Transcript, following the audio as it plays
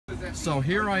So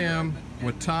here I am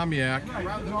with Tom Yack,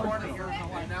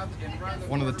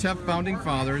 one of the TEP founding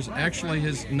fathers. Actually,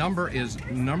 his number is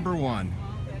 #1.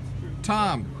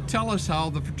 Tom, tell us how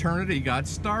the fraternity got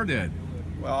started.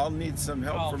 Well, I'll need some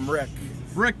help from Rick.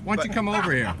 Rick, why don't you come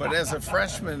over here? But as a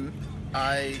freshman,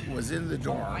 I was in the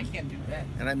dorm,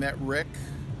 and I met Rick.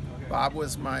 Bob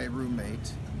was my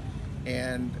roommate,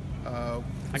 and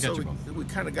we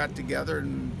kind of got together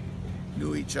and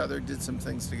knew each other, did some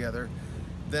things together.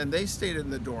 Then they stayed in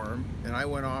the dorm, and I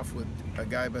went off with a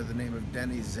guy by the name of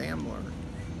Denny Zamler,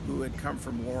 who had come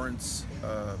from Lawrence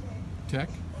Tech?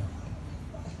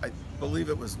 I believe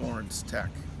it was Lawrence Tech,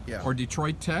 yeah. Or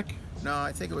Detroit Tech? No,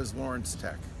 I think it was Lawrence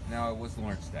Tech. No, it was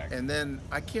Lawrence Tech. And then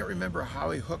I can't remember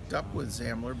how he hooked up with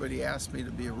Zamler, but he asked me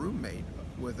to be a roommate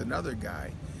with another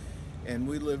guy. And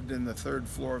we lived in the 3rd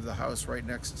floor of the house right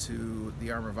next to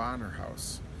the Arm of Honor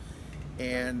house.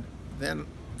 And then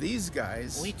these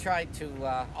guys... We tried to,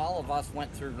 all of us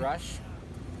went through Rush.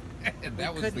 And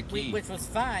that was the key. Which was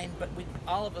fine, but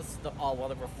all of us, well,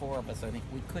 there were 4 of us, I think,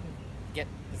 we couldn't get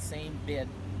the same bid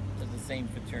to the same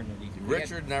fraternity.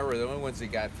 Richard and I were the only ones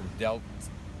that got from Delt.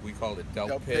 We called it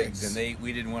Delt Pigs, and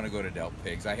we didn't want to go to Delt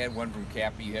Pigs. I had one from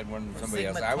Kappa, you had one from somebody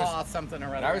else. I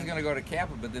was going to go to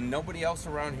Kappa, but then nobody else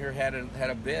around here had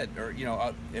a bid, or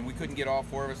and we couldn't get all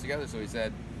 4 of us together. So he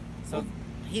said, so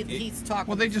he's talking.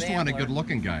 Well, they just Zamler. wanted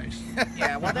good-looking guys.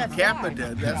 Yeah, well, that's Kappa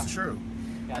did. That's true.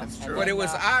 That's true. But it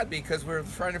was odd because we were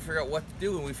trying to figure out what to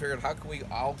do, and we figured, how can we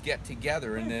all get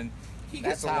together? And then he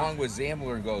gets along with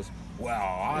Zamler and goes,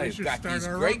 well, I've got these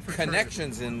great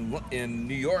connections in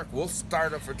New York. We'll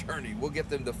start a fraternity. We'll get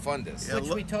them to fund us. Yeah,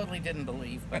 which we totally didn't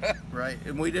believe. But right,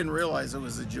 and we didn't realize it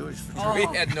was a Jewish fraternity.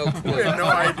 We had no clue. We had no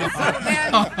idea.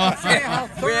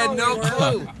 We had no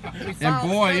clue. And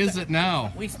boy, is it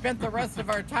now. We spent the rest of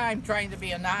our time trying to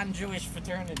be a non-Jewish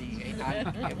fraternity.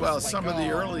 Well, some of the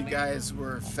early guys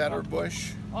were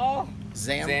Fetterbush,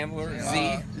 Zamler,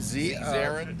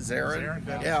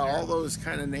 Zarin. Yeah, all those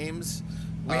kind of names.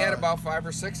 We had about 5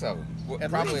 or 6 of them.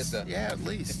 Probably least, at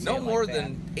least. No more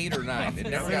than 8 or 9. It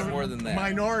never got more than that.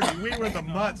 Minority. We were the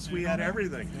mutts. We had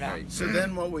everything. Right. So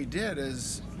then what we did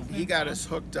is he got us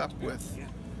hooked up with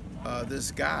this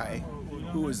guy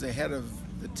who was the head of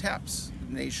the TEPs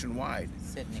nationwide.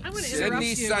 Sydney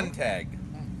Suntag.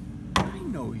 I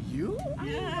know you.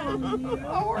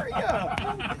 How are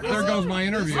you? There goes my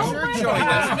interview. Sure, join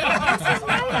us. This is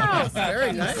my house.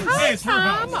 Very nice. Hi,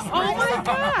 Tom. Oh my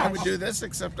gosh. I would do this,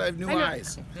 except I have new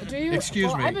eyes. Do you?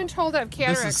 Excuse me. I've been told I have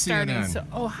cataract starting. So,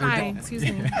 hi. Excuse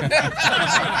me.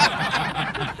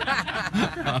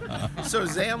 So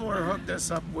Zamler hooked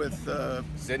us up with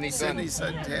Sydney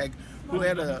Suntag, who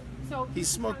had he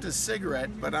smoked a cigarette,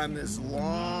 but on this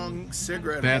long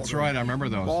cigarette That's holder. right, I remember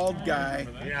those. Bald guy,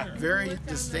 very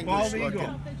distinguished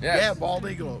looking. Yes. Yeah, bald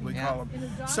eagle, we call him.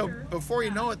 So before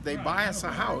you know it, they buy us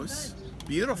a house,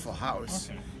 beautiful house.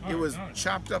 It was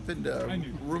chopped up into a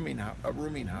rooming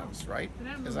house, right?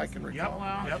 As I can recall.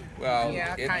 Well,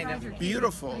 yeah, kind of.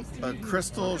 Beautiful, a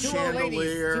crystal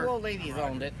chandelier. 2 old ladies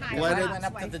owned it. I went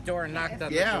up to the door and knocked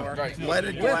on the door.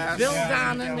 Leaded glass. Bill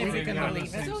Donnan, if you can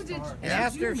believe it. And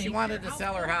asked her if she wanted to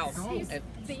sell her house. And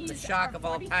the shock of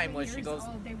all time was she goes,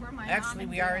 actually,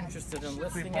 we are interested in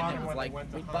listing it. And it was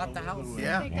like, we bought the house.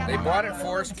 Yeah. They bought it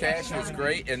for us, cash was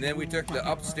great, and then we took the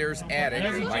upstairs attic,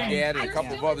 and my dad and a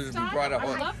couple of others, we brought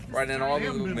in all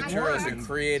the materials and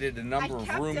created a number of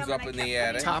rooms up in the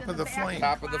attic. Top of the flame.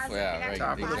 Top of the flame, right,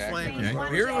 Top of the flame.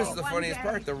 Okay. Here was the funniest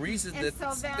part. The reason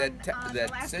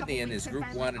that Sydney and his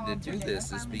group wanted to do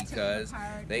this is because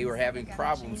they were having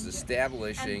problems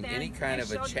establishing any kind of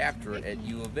a chapter at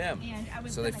U of M.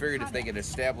 So they figured if they could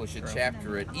establish a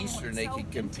chapter at Eastern, they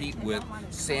could compete with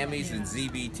Sammys and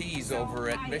ZBTs over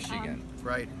at Michigan.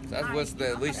 Right. That was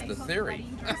at least the theory.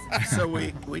 So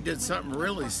we did something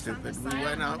really stupid. We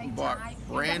went out and bought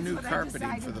brand new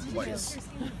carpeting for the place,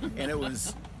 and it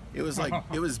was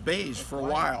beige for a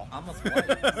while.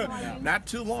 Not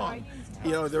too long. You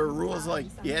know, there were rules like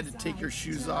you had to take your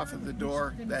shoes off at the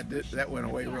door. That went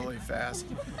away really fast.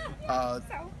 To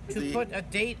put a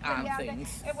date on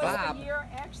things, Bob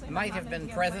might have been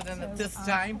president at this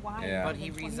time, but he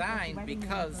resigned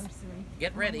because,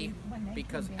 get ready,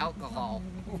 because alcohol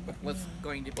was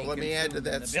going to be. Well, let me add to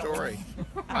that story.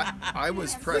 I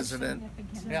was president,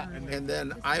 and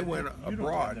then I went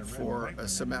abroad for a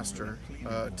semester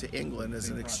to England as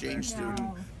an exchange student.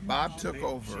 Bob took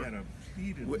over.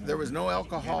 There was no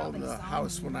alcohol in the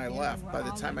house when I left. By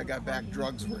the time I got back,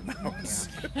 drugs were in the house.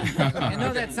 I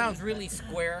know that sounds really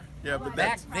square. Yeah, but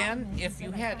back then, if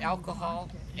you had alcohol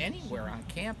anywhere on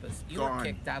campus, you were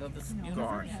kicked out of the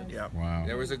university. Yep. Wow.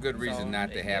 There was a good reason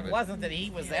not to have it. It wasn't that he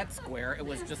was that square. It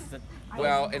was just that.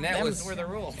 Well, and that were the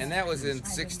rules. And that was in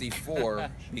 '64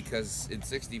 because in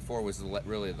 '64 was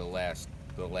really the last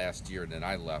year. And then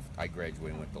I left. I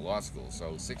graduated and went to law school.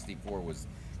 So '64 was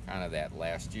kind of that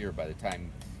last year. By the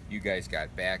time you guys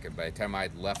got back, and by the time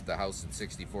I'd left the house in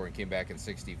 '64 and came back in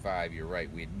 '65, you're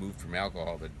right. We had moved from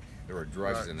alcohol to there were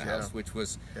drugs in the house, which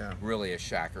was really a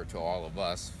shocker to all of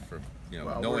us for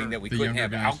knowing that we couldn't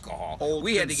have alcohol.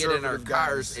 We had to get in our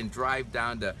cars and drive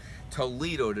down to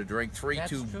Toledo to drink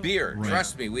 3-2 beer. Right.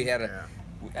 Trust me, we had a.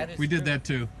 We did that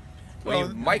too. Well,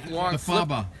 Mike Long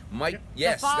flipped.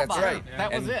 Yes, that's right.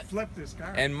 That was it. Flipped his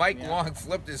car. And Mike Long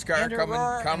flipped his car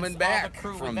coming back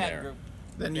from there.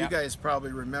 Then you guys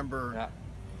probably remember.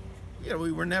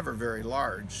 We were never very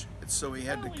large, so we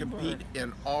had to compete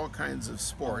in all kinds of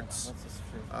sports.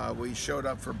 We showed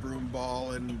up for broom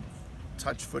ball and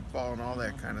touch football and all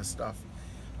that kind of stuff.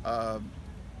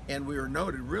 And we were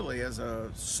noted really as a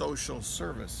social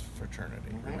service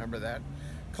fraternity. Remember that?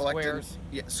 Collecting,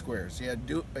 squares. Yeah,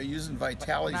 using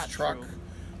Vitali's truck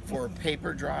for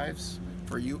paper drives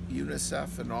for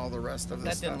UNICEF and all the rest of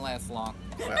the stuff. That didn't last long.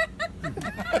 Well.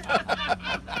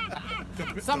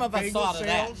 Some of us thought of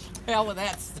that. Hell with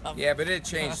that stuff. Yeah, but it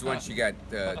changed once you got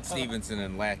Stevenson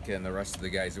and Latka and the rest of the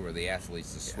guys that were the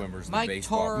athletes, the swimmers, the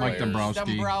baseball players.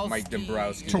 Mike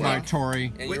Dombrowski.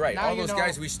 Torrey. And you're right. All those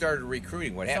guys we started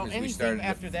recruiting. What happened is we started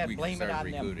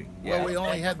recruiting. Well,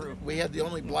 we had the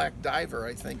only black diver,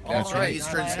 I think, in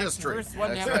Eastern's history.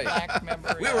 That's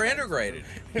right. We were integrated.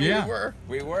 Yeah.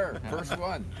 We were. First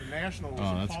one. The National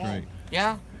was that's great.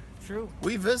 Yeah. True.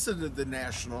 We visited the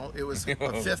National. It was a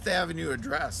Fifth Avenue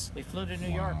address. We flew to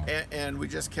New York. And we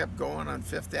just kept going on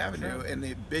Fifth Avenue. And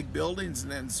the big buildings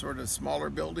and then sort of smaller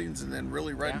buildings and then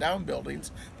really run-down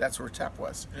buildings. That's where TEP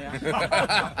was.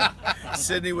 Yeah.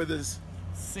 Sidney with his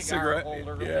cigarette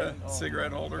holder.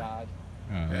 Cigarette holder. God.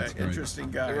 Interesting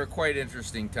guy. There were quite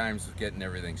interesting times of getting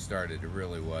everything started. It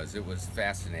really was. It was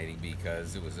fascinating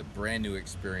because it was a brand new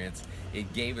experience.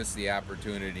 It gave us the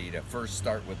opportunity to first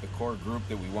start with the core group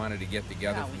that we wanted to get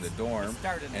together from the dorm,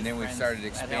 and then we started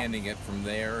expanding it from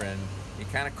there, and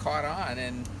it kind of caught on.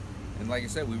 And like I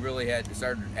said, we really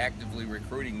started actively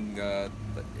recruiting,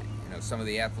 some of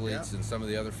the athletes and some of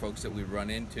the other folks that we run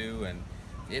into, and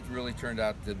it really turned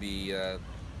out to be a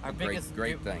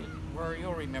great thing. Where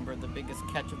you'll remember the biggest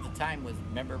catch of the time was,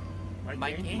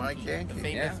 Mike Yankee. The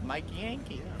famous Mike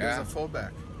Yankee. He was a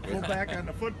fullback. Fullback on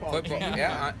the football team.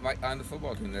 On the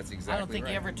football team. That's exactly right. I don't think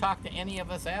he ever talked to any of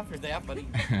us after that, but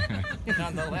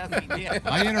nonetheless he did.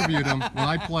 I interviewed him when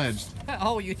I pledged.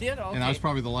 Oh, you did? Okay. And I was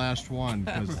probably the last one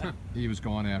because he was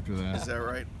gone after that. Is that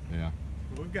right? Yeah.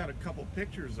 We've got a couple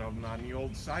pictures of him on the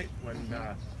old site when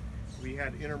we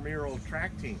had intramural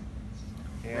track team.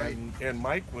 And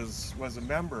Mike was a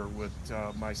member with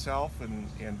myself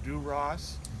and Dew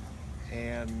Ross,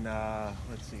 and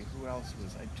let's see, who else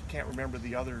was? I can't remember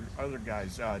the other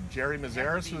guys. Jerry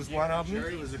Mazaris was one of them.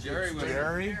 Jerry was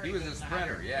He was a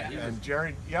sprinter. Yeah. And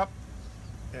Jerry. Yep.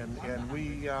 And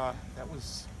we that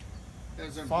was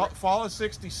fall of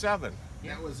 '67.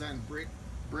 That was on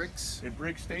Bricks. At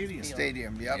Briggs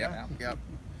Stadium. Yep.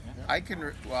 I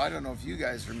don't know if you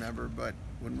guys remember, but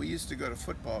when we used to go to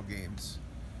football games,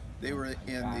 they were in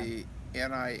the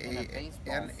NAIA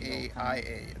at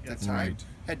the time.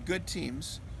 Had good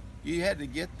teams. You had to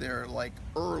get there like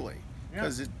early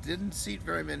because it didn't seat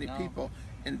very many people,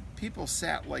 and people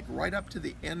sat like right up to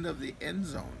the end of the end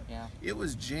zone. It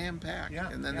was jam packed,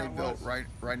 and then they built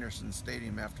Reinerson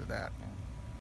Stadium after that.